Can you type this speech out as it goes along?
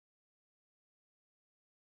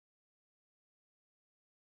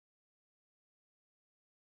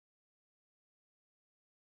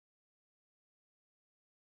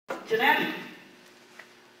Jeanette,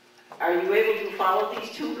 are you able to follow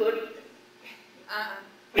these two good?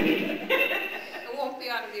 It won't be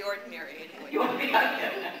out of the ordinary anyway. You won't be out of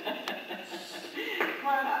Come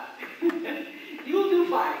on up. You'll do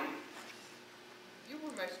fine. You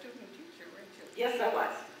were my student teacher, weren't you? Yes, I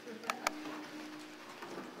was.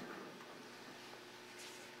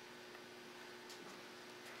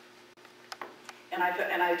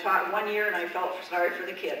 And I taught 1 year, and I felt sorry for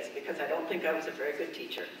the kids because I don't think I was a very good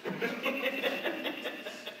teacher.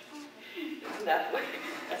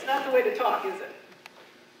 That's not the way to talk, is it?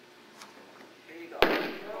 Here you go.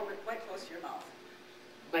 Go over quite close to your mouth.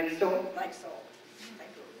 Like so? Like so.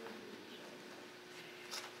 Thank you.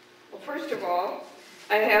 Well, first of all,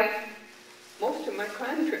 I have most of my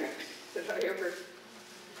contracts that I ever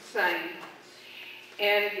signed.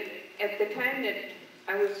 And at the time that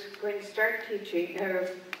I was going to start teaching,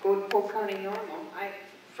 go to Polk County Normal, I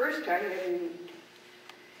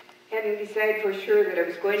hadn't decided for sure that I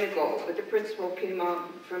was going to go, but the principal came out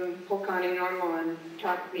from Polk County Normal and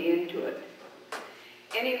talked me into it.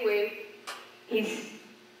 Anyway, he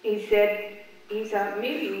said he thought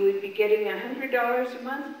maybe we'd be getting $100 a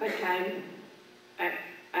month by the time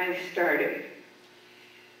I started.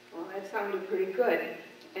 Well, that sounded pretty good.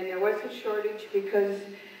 And there was a shortage because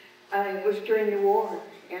it was during the war,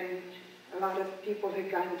 and a lot of people had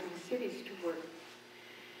gone to the cities to work.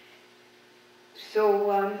 So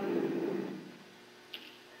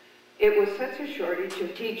it was such a shortage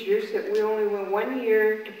of teachers that we only went 1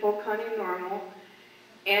 year to Polk County Normal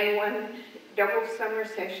and 1 double summer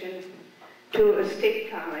session to a state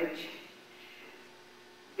college.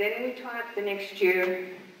 Then we taught the next year,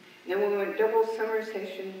 then we went double summer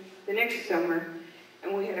session the next summer,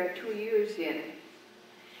 and we had our 2 years in.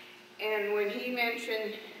 And when he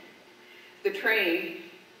mentioned the train,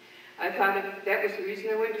 I thought that was the reason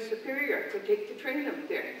I went to Superior. I could take the train up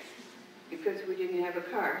there because we didn't have a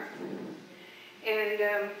car. And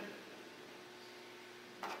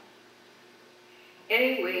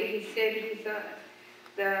anyway, he said he thought,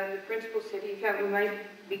 the principal said he thought we might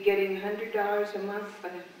be getting $100 a month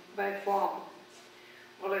by fall.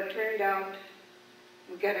 Well, it turned out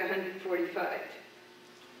we got $145.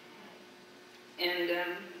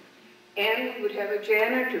 And we would have a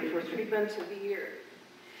janitor for 3 months of the year.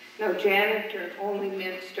 Now, janitor only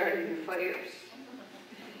meant starting the fires.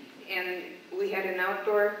 And we had an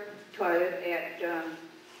outdoor toilet at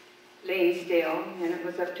Lanesdale, and it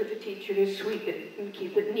was up to the teacher to sweep it and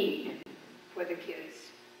keep it neat for the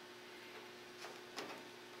kids.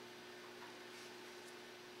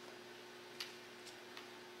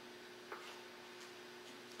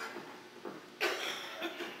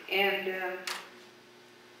 And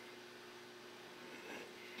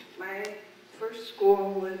my first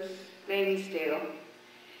school was Lanesdale,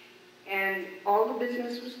 and all the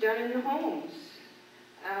business was done in the homes.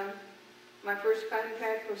 My first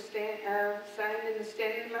contract was signed in the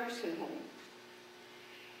Stanley Larson home.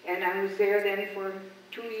 And I was there then for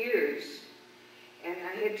 2 years. And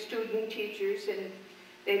I had student teachers, and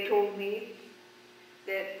they told me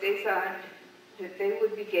that they thought that they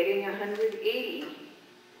would be getting 180.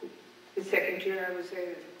 The second year I was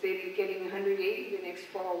there, they'd be getting 180 the next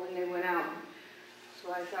fall when they went out.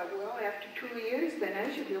 So I thought, well, after 2 years, then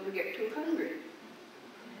I should be able to get 200.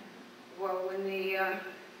 Well, when the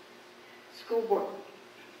school board,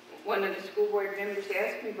 one of the school board members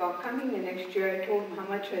asked me about coming the next year, I told him how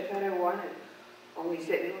much I thought I wanted. Oh, he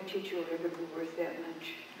said, no teacher will ever be worth that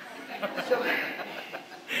much. So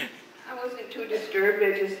I wasn't too disturbed,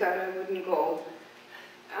 I just thought I wouldn't go.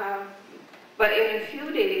 But in a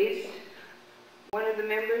few days, one of the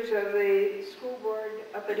members of the school board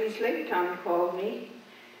up at East Laketown called me,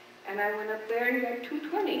 and I went up there and got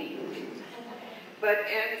 220.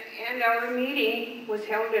 And our meeting was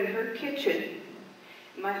held in her kitchen.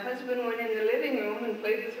 My husband went in the living room and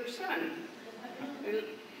played with her son.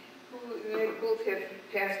 They both have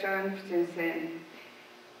passed on since then.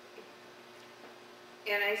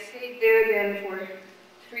 And I stayed there then for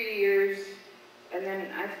 3 years, and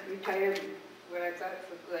then I retired where I thought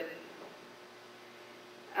for good.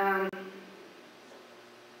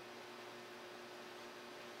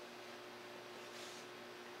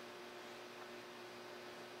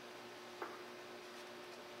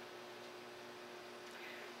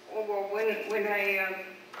 Oh, well, when I,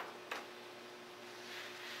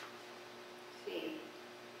 see.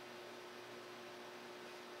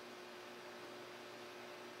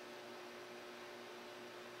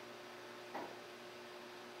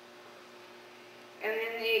 And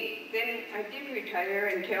then I did retire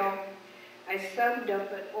until I subbed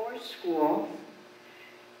up at Orr School,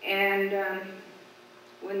 and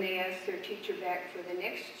when they asked their teacher back for the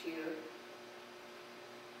next year,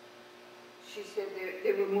 she said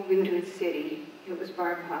they were moving to the city. It was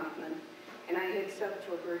Barb Hoffman, and I had subbed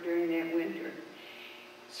for her during that winter.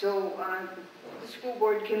 So the school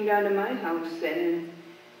board came down to my house, and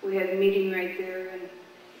we had a meeting right there,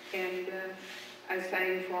 and I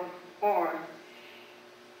signed for OR.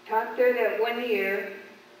 Taught there that 1 year,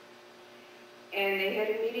 and they had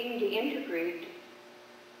a meeting to integrate.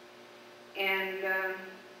 And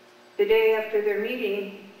the day after their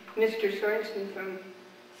meeting, Mr. Sorensen from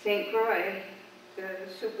St. Croix, the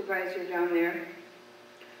supervisor down there,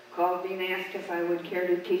 called me and asked if I would care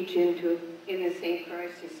to teach in the St. Croix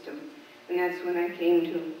system. And that's when I came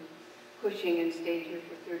to Cushing and stayed here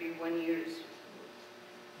for 31 years.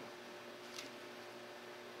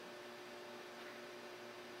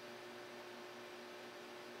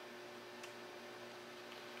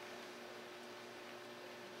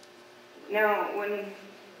 Now,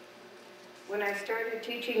 when I started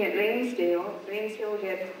teaching at Lanesdale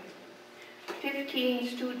had 15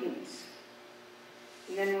 students.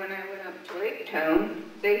 And then when I went up to Laketown,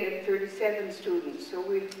 they had 37 students. So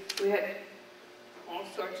we had all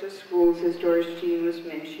sorts of schools, as Doris Jean was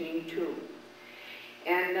mentioning too.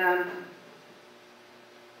 And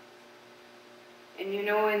you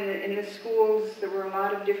know, in the schools, there were a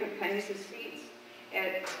lot of different kinds of seats.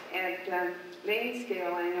 At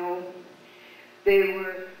Lanesdale, I know they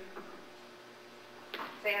were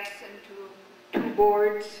fastened to 2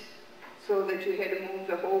 boards so that you had to move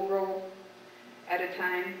the whole row at a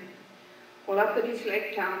time. Well, up at East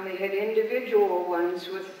Laketown, they had individual ones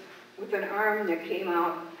with an arm that came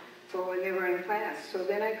out for when they were in class. So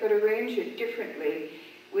then I could arrange it differently.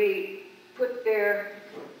 We put there,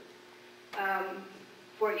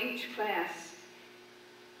 for each class,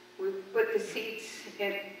 we put the seats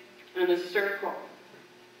in a circle.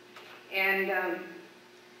 And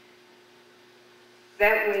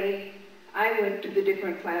that way, I went to the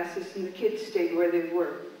different classes and the kids stayed where they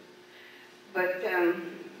were. But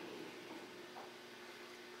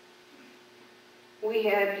we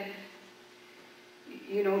had,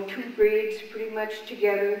 you know, 2 grades pretty much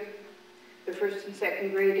together. The 1st and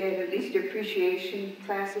 2nd grade had at least appreciation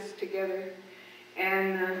classes together.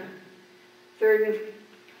 And 3rd and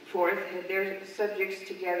 4th had their subjects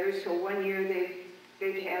together. So 1 year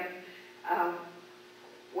they'd have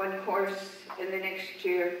 1 course, and the next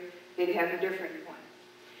year they'd have a different one.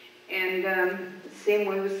 And the same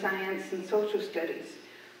way with science and social studies.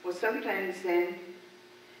 Well, sometimes then,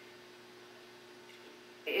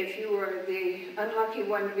 if you were the unlucky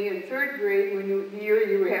one to be in 3rd grade, when the year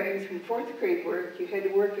you were having some 4th grade work, you had to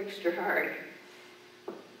work extra hard.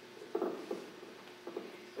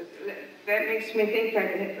 But that makes me think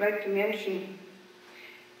I'd like to mention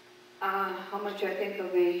how much I think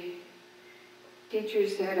of the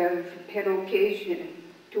teachers that I've had occasion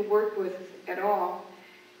to work with at all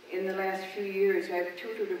in the last few years. I've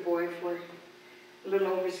tutored a boy for a little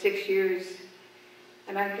over 6 years,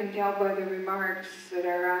 and I can tell by the remarks that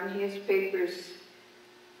are on his papers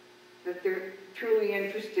that they're truly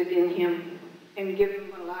interested in him and give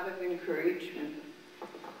him a lot of encouragement.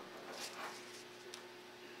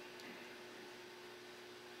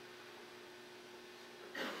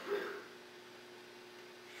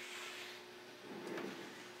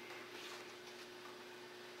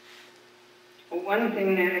 Well, one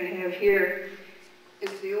thing that I have here is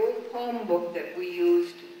the old poem book that we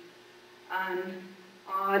used on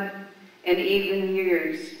odd and even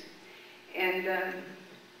years. And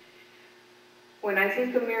when I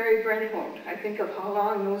think of Mary Brenholt, I think of how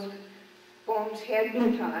long those poems had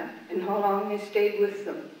been taught and how long they stayed with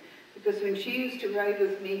them. Because when she used to ride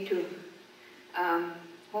with me to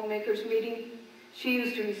homemakers meeting, she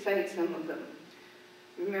used to recite some of them.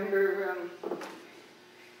 Remember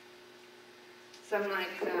some like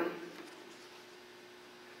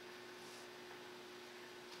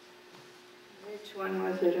which one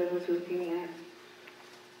was it I was looking at?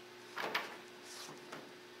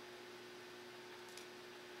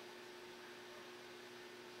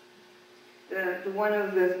 The one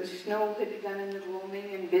of the snow had begun in the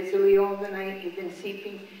gloaming, and busily all the night you've been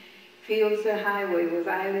seeping fields and highway with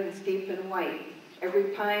islands deep and white. Every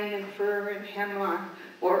pine and fir and hemlock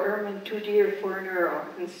or ermine too dear for an earl,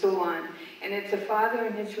 and so on. And it's a father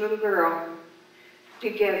and his little girl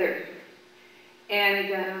together.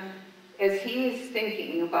 And as he is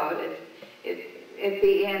thinking about it, at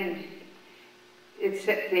the end,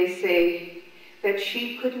 they say that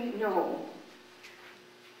she couldn't know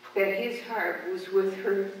that his heart was with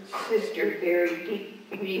her sister buried deep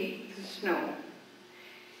beneath the snow.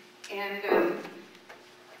 And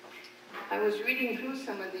I was reading through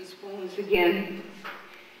some of these poems again,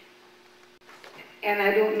 And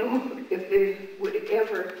I don't know if they would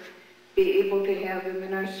ever be able to have them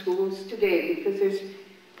in our schools today, because there's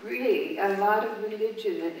really a lot of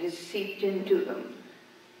religion that has seeped into them.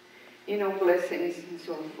 You know, blessings and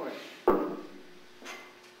so forth.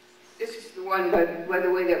 This is the one, by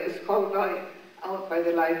the way, that was called out by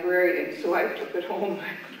the librarian, so I took it home.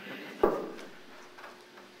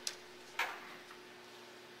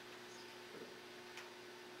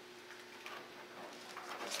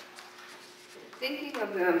 Thinking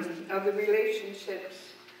of the relationships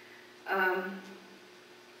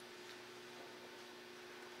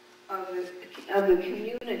of the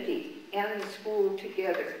community and the school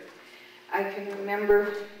together, I can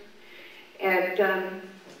remember at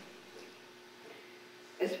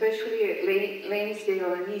especially at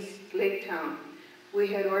Lanesdale and East Laketown, we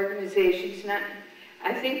had organizations.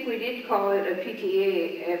 I think we did call it a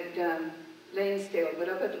PTA at Lanesdale, but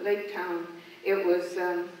up at Laketown, it was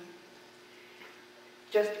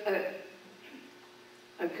just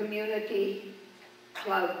a community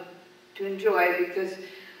club to enjoy, because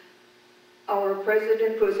our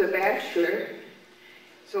president was a bachelor,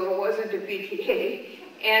 so it wasn't a PTA,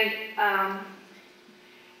 and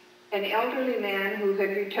an elderly man who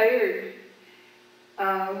had retired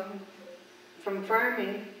from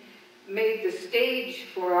farming made the stage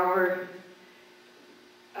for our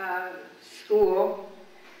school,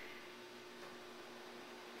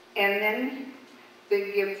 and then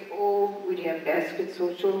they'd give, we'd have basket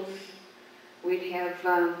socials, we'd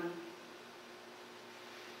have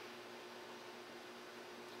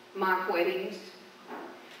mock weddings,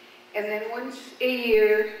 and then once a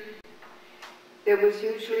year there was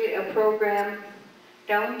usually a program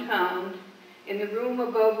downtown in the room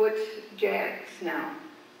above what's Jack's now,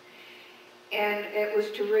 and it was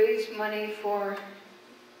to raise money for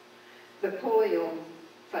the polio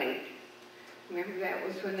fight. Remember, that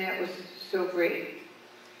was when that was so great.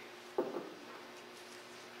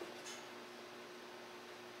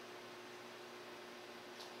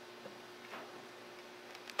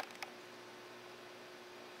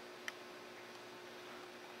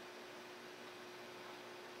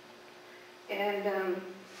 And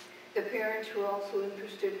the parents were also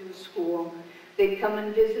interested in the school. They'd come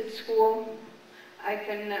and visit school. I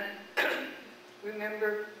can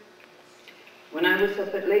remember when I was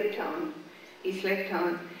up at Laketown, East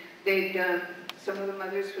Laketown, some of the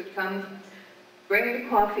mothers would come, bring the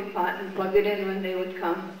coffee pot and plug it in when they would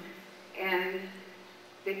come, and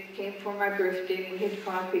they came for my birthday. We had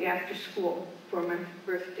coffee after school for my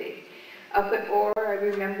birthday. Up at Orr, I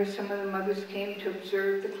remember some of the mothers came to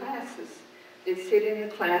observe the classes. They'd sit in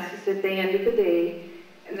the classes at the end of the day,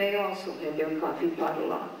 and they also had their coffee pot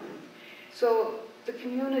along. So the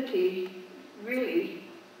community really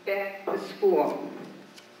backed the school.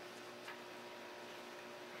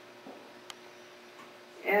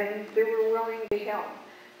 And they were willing to help.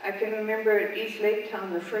 I can remember at East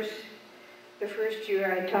Laketown, the first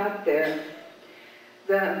year I taught there,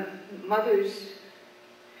 the mothers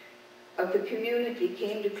of the community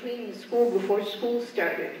came to clean the school before school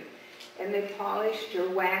started. And they polished or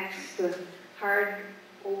waxed the hard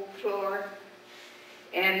oak floor.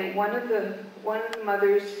 And one of the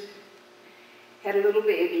mothers had a little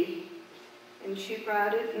baby, and she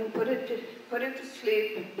brought it and put it to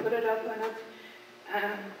sleep and put it up on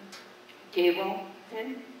a table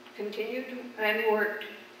and continued and worked.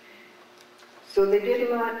 So they did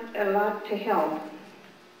a lot to help.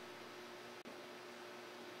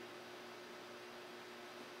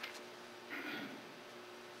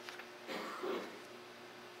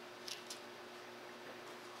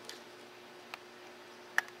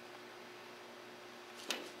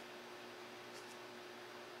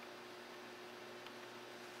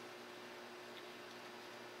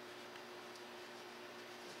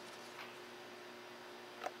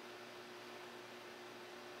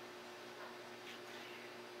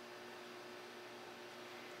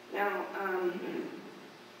 Now,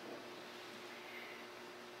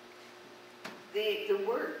 the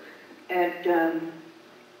work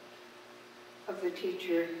of the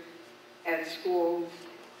teacher at schools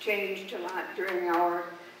changed a lot during our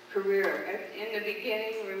career. In the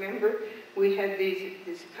beginning, remember, we had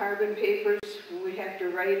these carbon papers. We'd have to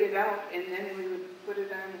write it out, and then we would put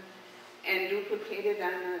it on and duplicate it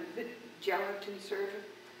on the gelatin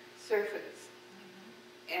surface.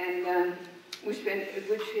 And we spent a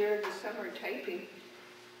good share of the summer typing,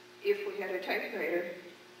 if we had a typewriter,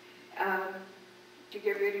 to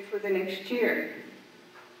get ready for the next year.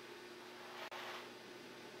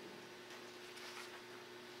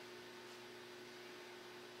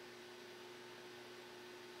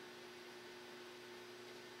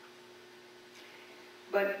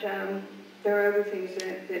 But there are other things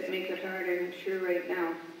that make it hard, I'm sure, right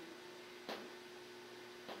now.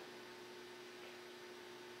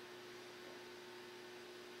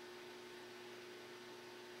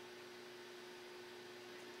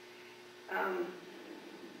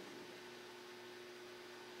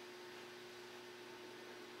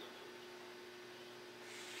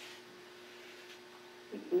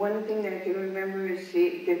 One thing that I can remember is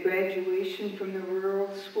the graduation from the rural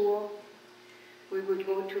school. We would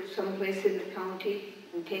go to some place in the county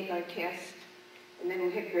and take our test, and then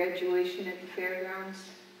we had graduation at the fairgrounds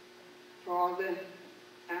for all the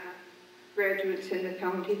graduates in the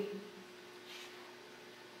county.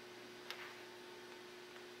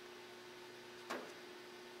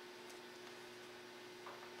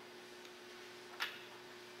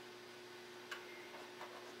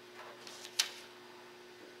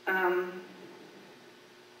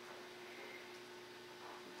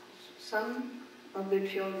 Some of the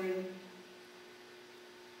children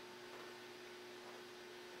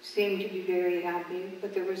seemed to be very happy,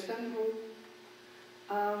 but there were some who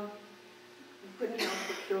couldn't help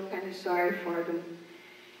but feel kind of sorry for them.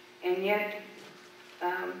 And yet,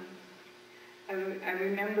 I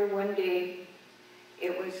remember one day, we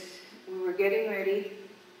were getting ready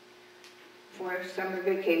for summer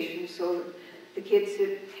vacation, so the kids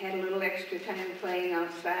had a little extra time playing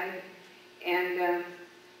outside, and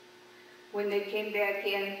when they came back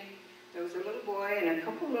in, there was a little boy and a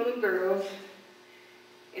couple little girls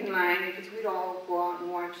in line, because we'd all go out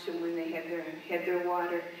and watch them when they had their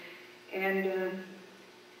water. And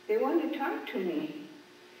they wanted to talk to me.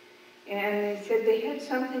 And they said they had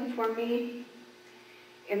something for me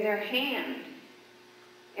in their hand,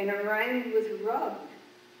 and it rhymed with rug.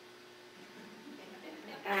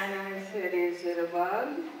 And I said, is it a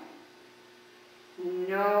bug?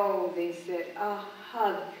 No, they said, a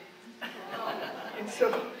hug. And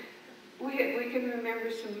so we can remember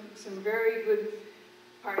some very good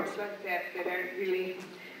parts like that aren't really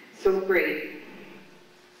so great.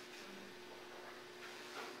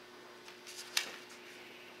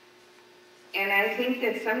 And I think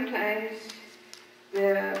that sometimes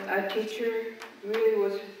a teacher really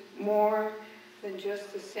was more than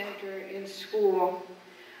just the center in school.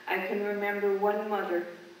 I can remember one mother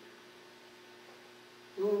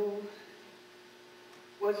who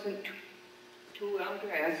wasn't too well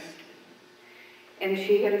dressed, and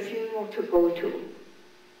she had a funeral to go to.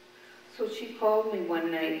 So she called me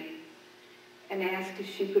one night and asked if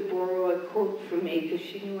she could borrow a coat from me, because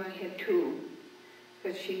she knew I had two,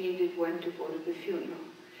 because she needed one to go to the funeral.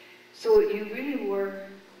 So you really were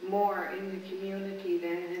more in the community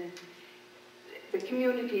then, and the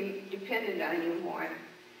community depended on you more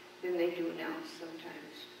than they do now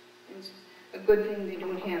sometimes. It's a good thing they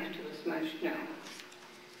don't have to as much now.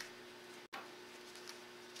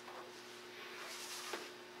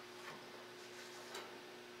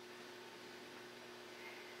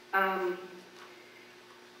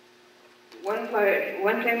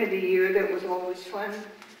 One time of the year that was always fun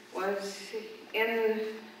was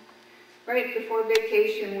right before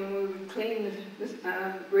vacation, when we would clean the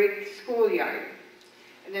great schoolyard.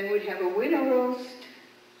 And then we'd have a winter roast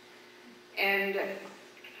and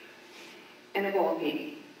a ball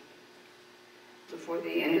game before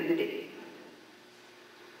the end of the day.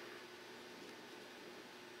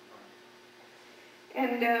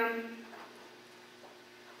 And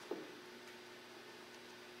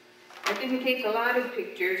I didn't take a lot of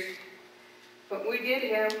pictures, but we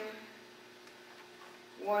did have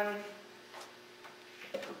one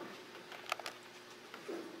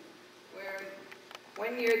where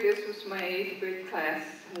one year, this was my 8th grade class,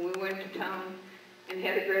 and we went to town and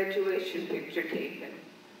had a graduation picture taken.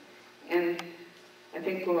 And I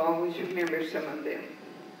think we'll always remember some of them.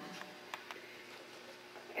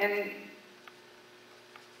 And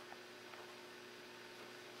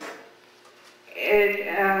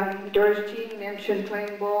Dorothy mentioned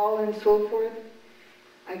playing ball and so forth.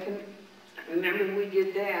 I can remember we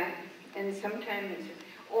did that. And sometimes,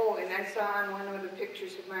 and I saw on one of the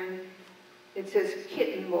pictures of mine, it says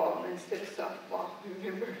kitten ball instead of softball,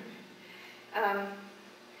 remember?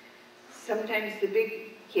 Sometimes the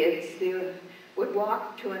big kids, they would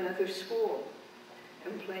walk to another school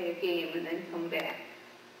and play a game and then come back.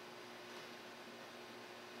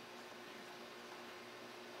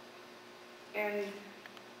 And,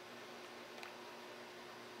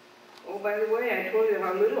 by the way, I told you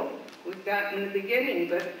how little we got in the beginning,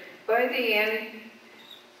 but by the end,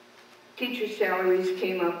 teacher salaries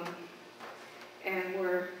came up and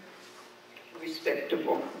were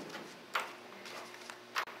respectable.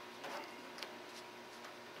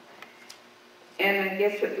 And I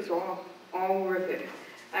guess it was all worth it.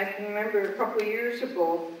 I can remember a couple of years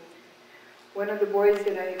ago, one of the boys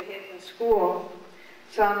that I had in school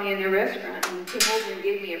saw me in the restaurant and came over and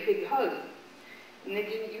gave me a big hug. And they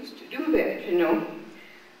didn't used to do that, you know.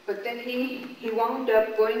 But then he wound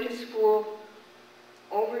up going to school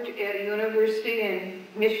over at a university in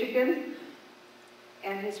Michigan,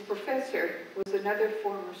 and his professor was another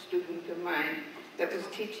former student of mine that was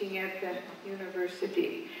teaching at the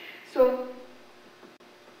university. So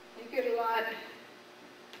you get a lot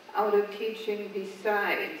out of teaching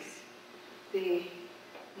besides the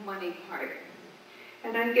money part.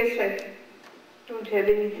 And I guess I don't have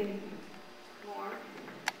anything more.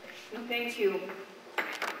 No, thank you.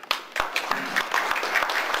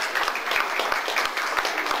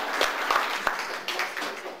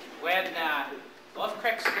 When Wolf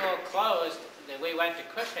Creek School closed, we went to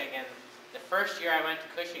Cushing, and the first year I went to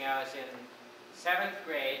Cushing, I was in 7th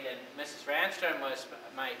grade, and Mrs. Ramstrom was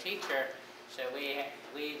my teacher, so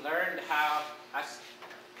we learned how us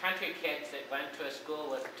country kids that went to a school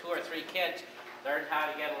with 2 or 3 kids learned how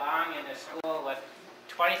to get along in a school with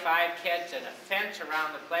 25 kids and a fence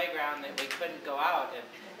around the playground that we couldn't go out.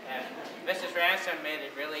 And Mrs. Ramstrom made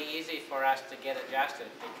it really easy for us to get adjusted,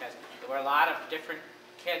 because there were a lot of different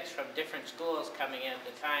kids from different schools coming in at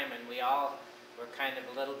the time, and we all were kind of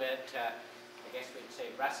a little bit, I guess we'd say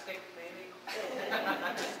rustic, maybe?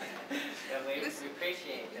 So we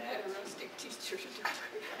appreciate that. You had a rustic teacher.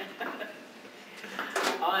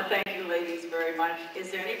 I want to thank you ladies very much.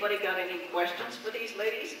 Is there anybody got any questions for these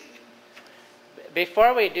ladies?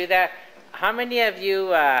 Before we do that, how many of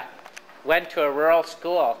you went to a rural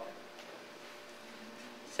school?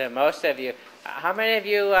 So most of you. How many of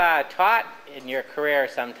you taught in your career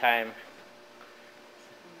sometime?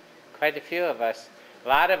 Quite a few of us. A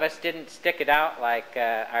lot of us didn't stick it out like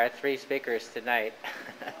our 3 speakers tonight.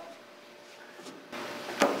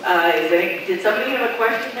 Did somebody have a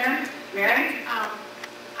question there? Mary? I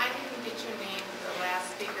didn't get your name for the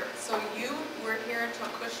last speaker. So you were here until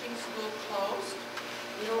Cushing School closed?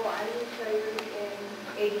 No, I retired in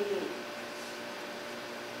 '88.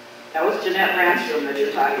 That was Jeannette Ramstrom that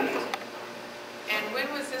you're talking to. And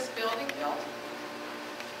when was this building built?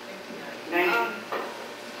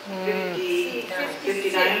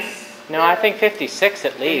 59? No, I think 56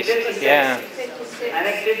 at least. 56. Yeah. 56. I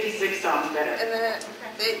think 56 sounds better. And then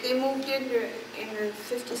they moved in the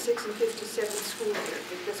 56 and 57 school year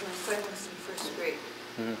because my son was in first grade.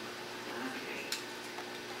 Mm-hmm. Okay.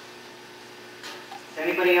 Does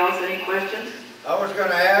anybody else any questions? I was going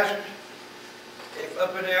to ask if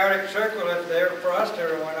up in the Arctic Circle, if they ever frost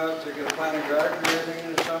ever went out to get a plant a garden or anything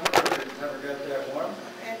in the summer, or it never got that warm?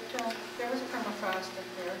 There was permafrost up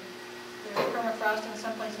there. There was permafrost in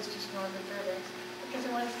some places just north of Fairbanks. Because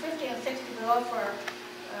it was 50 and 60 below for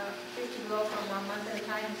 50 below for 1 month at a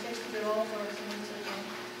time, and 60 below for some weeks at a time.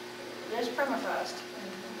 There's permafrost.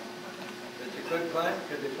 But you couldn't plant?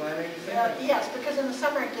 Could they plant anything? Yes, because in the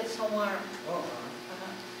summer it gets so warm. Oh,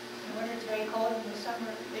 In the winter it's very cold, in the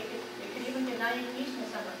summer they could even get 90 degrees in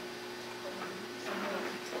the summer.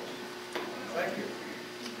 thank you.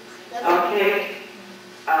 Okay.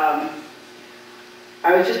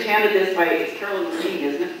 I was just handed this by, it's Carolyn Wadeen,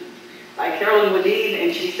 isn't it? By Carolyn Wadeen,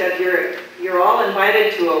 and she said you're all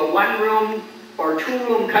invited to a 1-room or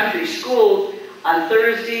 2-room country school on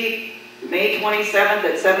Thursday, May 27th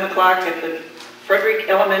at 7 o'clock at the Frederick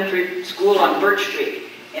Elementary School on Birch Street.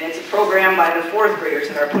 And it's a program by the 4th graders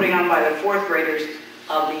that are putting on by the 4th graders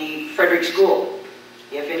of the Frederick School.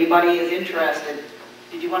 If anybody is interested.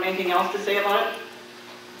 Did you want anything else to say about it?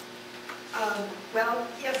 Well,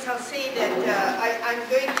 yes, I'll say that I'm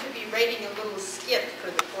going to be writing a little skit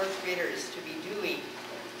for the 4th graders to be doing.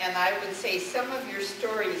 And I would say some of your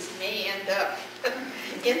stories may end up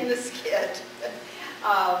in the skit,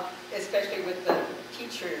 especially with the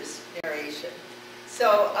teacher's narration.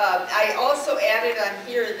 So I also added on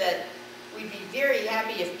here that we'd be very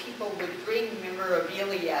happy if people would bring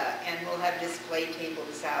memorabilia, and we'll have display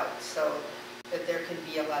tables out so that there can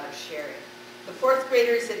be a lot of sharing. The 4th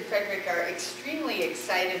graders in Frederick are extremely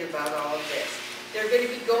excited about all of this. They're going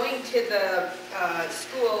to be going to the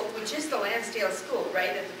school, which is the Lansdale School, right,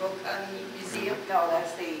 at the County Museum? No,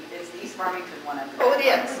 it's the East Farmington one. Oh, it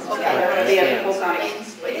is? Okay. Yeah, the County.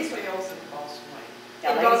 It is Sales and Balsam Lake.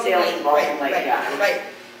 in Yeah, Balsam Sales Lake, and Balsam right, Lake, yeah. right.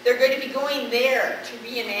 They're going to be going there to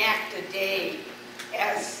reenact a day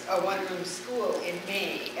as a 1-room school in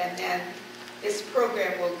May, and then this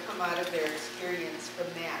program will come out of their experience from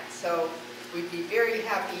that. So we'd be very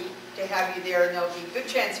happy to have you there, and there'll be a good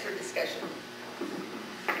chance for discussion.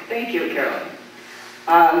 Thank you, Carolyn.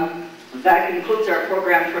 That concludes our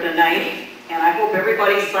program for tonight, And I hope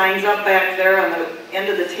everybody signs up back there on the end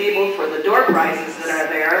of the table for the door prizes that are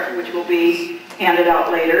there, which will be handed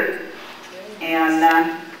out later.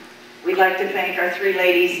 And we'd like to thank our three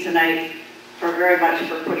ladies tonight for very much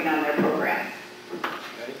for putting on their program.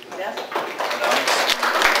 Yes?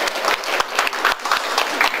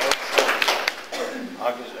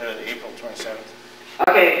 April 27th.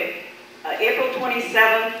 Okay, April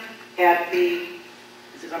 27th at the,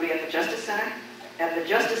 is it going to be at the Justice Center? At the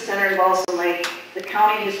Justice Center in Balsam Lake, the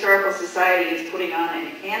County Historical Society is putting on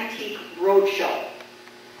an antique roadshow.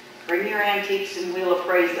 Bring your antiques and we'll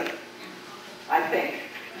appraise them, I think.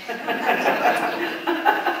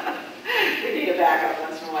 We need a backup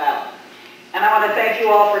once in a while. And I want to thank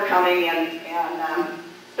you all for coming, and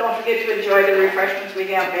don't forget to enjoy the refreshments we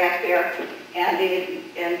have back there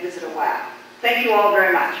and visit a while. Thank you all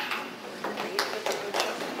very much.